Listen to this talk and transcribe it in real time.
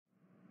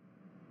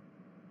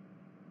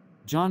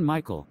John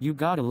Michael, you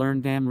gotta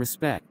learn damn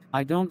respect.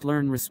 I don't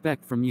learn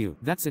respect from you.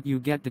 That's it, you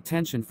get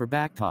detention for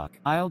backtalk.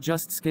 I'll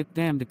just skip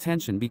damn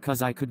detention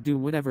because I could do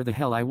whatever the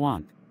hell I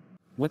want.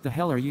 What the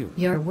hell are you?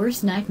 Your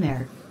worst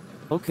nightmare.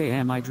 Okay,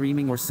 am I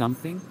dreaming or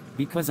something?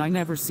 Because I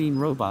never seen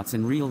robots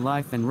in real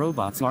life, and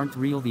robots aren't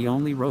real. The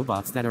only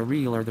robots that are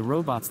real are the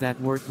robots that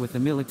work with the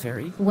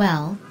military.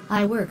 Well,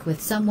 I work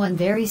with someone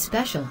very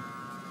special.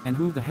 And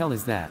who the hell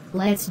is that?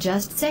 Let's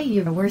just say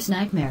your worst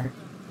nightmare.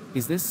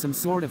 Is this some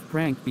sort of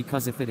prank?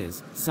 Because if it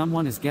is,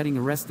 someone is getting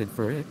arrested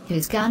for it.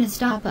 Who's gonna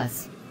stop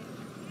us?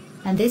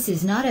 And this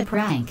is not a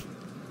prank.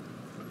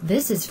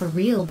 This is for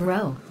real,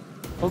 bro.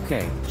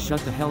 Okay,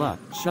 shut the hell up.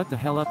 Shut the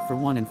hell up for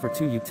one, and for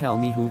two, you tell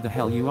me who the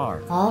hell you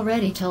are.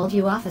 Already told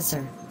you,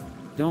 officer.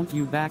 Don't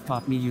you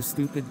backtalk me, you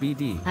stupid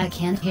BD. I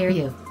can't hear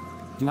you.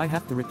 Do I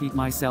have to repeat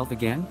myself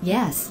again?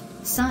 Yes,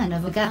 son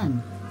of a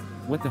gun.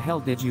 What the hell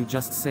did you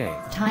just say?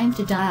 Time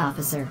to die,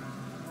 officer.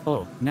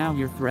 Oh, now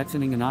you're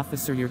threatening an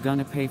officer. You're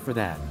gonna pay for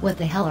that. What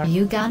the hell are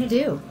you gonna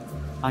do?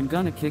 I'm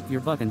gonna kick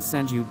your butt and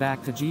send you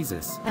back to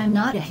Jesus. I'm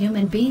not a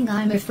human being,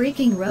 I'm a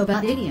freaking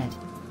robot idiot.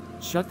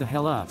 Shut the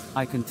hell up,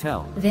 I can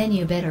tell. Then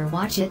you better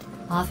watch it,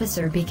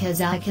 officer,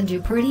 because I can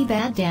do pretty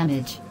bad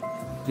damage.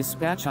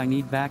 Dispatch, I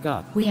need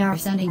backup. We are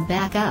sending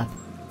backup.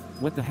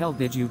 What the hell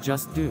did you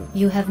just do?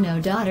 You have no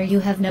daughter, you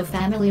have no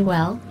family.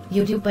 Well,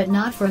 you do, but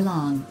not for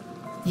long.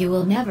 You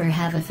will never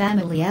have a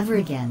family ever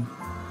again.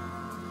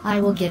 I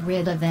will get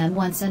rid of them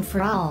once and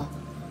for all.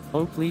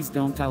 Oh, please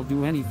don't. I'll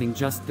do anything,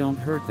 just don't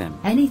hurt them.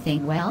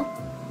 Anything? Well,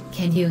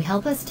 can you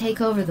help us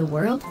take over the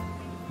world?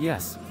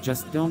 Yes,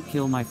 just don't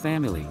kill my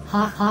family.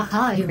 Ha ha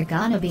ha, you're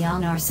gonna be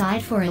on our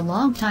side for a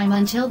long time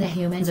until the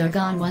humans are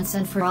gone once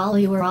and for all.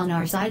 You are on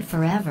our side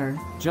forever.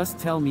 Just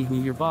tell me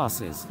who your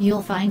boss is.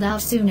 You'll find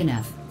out soon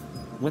enough.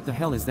 What the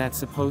hell is that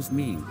supposed to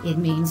mean? It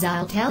means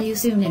I'll tell you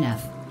soon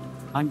enough.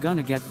 I'm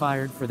gonna get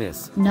fired for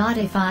this. Not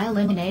if I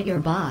eliminate your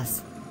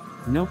boss.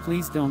 No,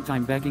 please don't.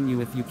 I'm begging you.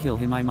 If you kill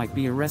him, I might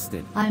be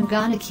arrested. I'm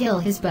gonna kill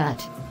his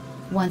butt.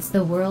 Once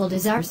the world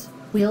is ours,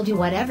 we'll do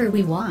whatever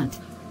we want.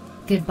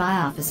 Goodbye,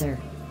 officer.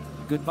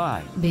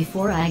 Goodbye.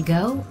 Before I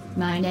go,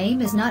 my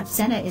name is not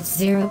Senna, it's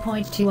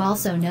 0.2,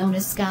 also known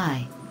as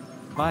Sky.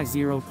 Bye,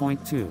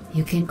 0.2.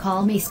 You can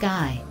call me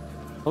Sky.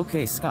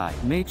 Okay, Sky,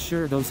 make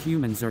sure those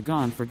humans are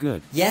gone for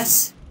good.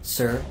 Yes,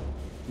 sir.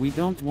 We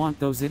don't want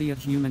those idiot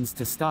humans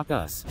to stop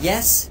us.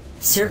 Yes,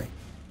 sir.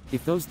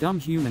 If those dumb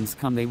humans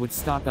come, they would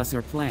stop us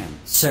or plan.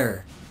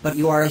 Sir, but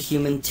you are a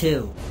human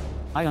too.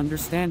 I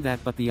understand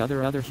that, but the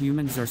other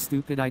humans are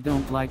stupid. I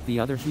don't like the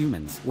other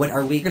humans. What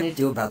are we gonna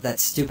do about that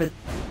stupid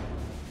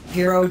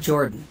Hero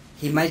Jordan?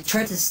 He might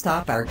try to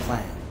stop our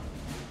plan.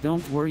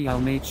 Don't worry, I'll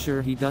make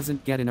sure he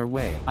doesn't get in our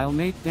way. I'll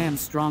make damn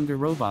stronger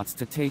robots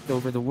to take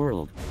over the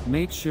world.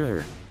 Make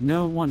sure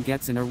no one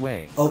gets in our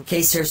way.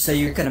 Okay, sir, so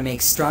you're gonna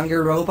make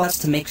stronger robots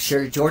to make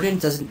sure Jordan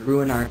doesn't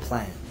ruin our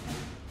plan.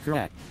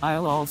 Correct.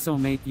 I'll also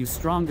make you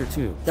stronger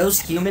too.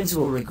 Those humans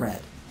will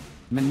regret.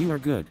 Man, you are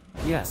good.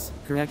 Yes,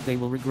 correct, they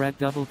will regret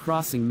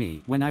double-crossing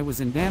me. When I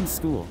was in damn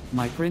school,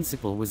 my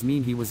principal was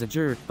mean. He was a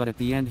jerk, but at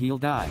the end he'll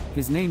die.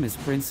 His name is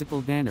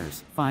Principal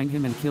Danners. Find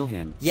him and kill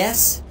him.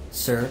 Yes,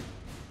 sir.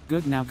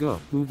 Good, now go.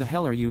 Who the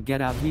hell are you?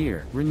 Get out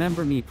here.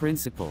 Remember me,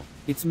 Principal.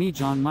 It's me,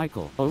 John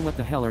Michael. Oh, what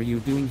the hell are you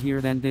doing here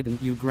then?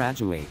 Didn't you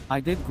graduate? I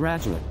did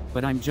graduate,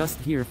 but I'm just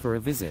here for a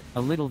visit.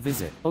 A little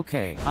visit.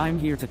 Okay, I'm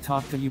here to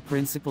talk to you,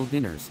 Principal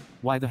Danners.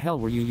 Why the hell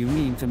were you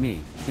mean to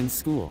me in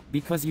school?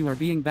 Because you are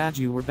being bad.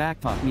 You were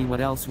backtalk me. What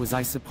else was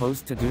I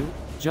supposed to do?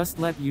 Just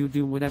let you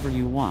do whatever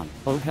you want.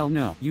 Oh hell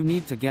no. You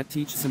need to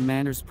teach some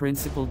manners,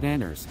 Principal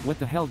Danners. What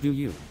the hell do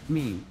you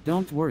mean?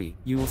 Don't worry,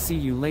 you will see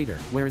you later.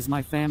 Where is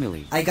my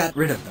family? I got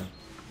rid of them.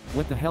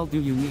 What the hell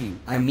do you mean?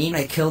 I mean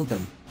I killed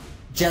them.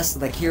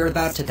 Just like you're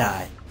about to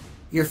die.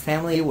 Your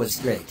family was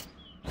great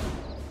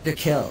to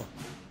kill.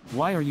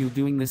 Why are you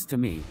doing this to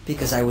me?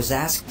 Because I was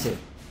asked to.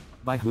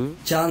 By who?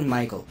 John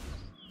Michael.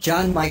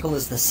 John Michael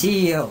is the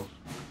CEO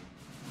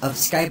of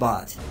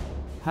Skybot.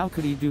 How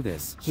could he do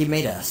this? He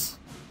made us.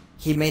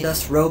 He made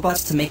us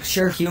robots to make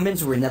sure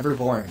humans were never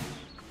born.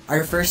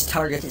 Our first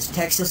target is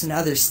Texas and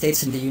other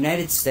states in the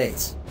United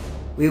States.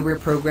 We were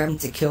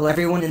programmed to kill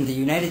everyone in the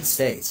United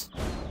States,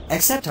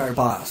 except our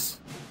boss.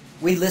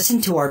 We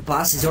listen to our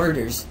boss's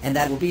orders, and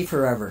that will be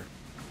forever.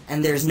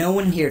 And there's no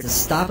one here to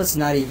stop us,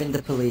 not even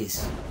the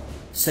police.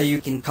 So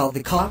you can call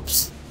the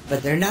cops,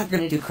 but they're not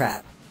gonna do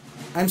crap.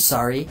 I'm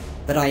sorry,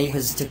 but I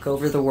has took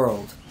over the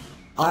world.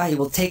 I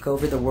will take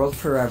over the world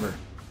forever.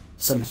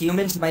 Some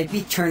humans might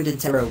be turned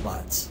into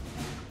robots.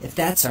 If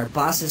that's our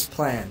boss's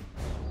plan,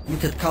 you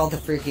could call the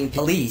freaking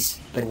police,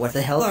 but what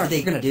the hell are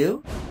they gonna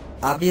do?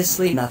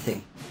 Obviously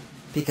nothing.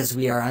 Because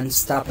we are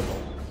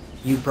unstoppable.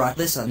 You brought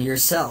this on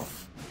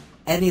yourself.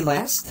 Any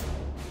last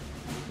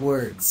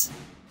words?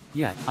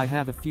 Yeah, I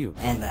have a few.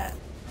 And that.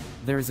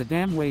 There is a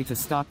damn way to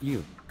stop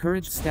you.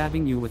 Courage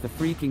stabbing you with a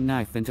freaking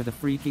knife into the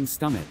freaking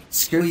stomach.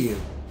 Screw you.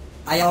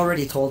 I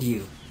already told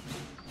you.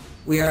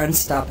 We are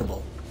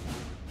unstoppable.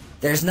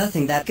 There's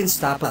nothing that can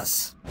stop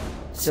us.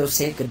 So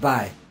say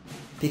goodbye.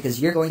 Because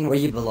you're going where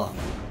you belong.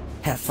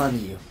 Have fun,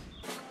 you.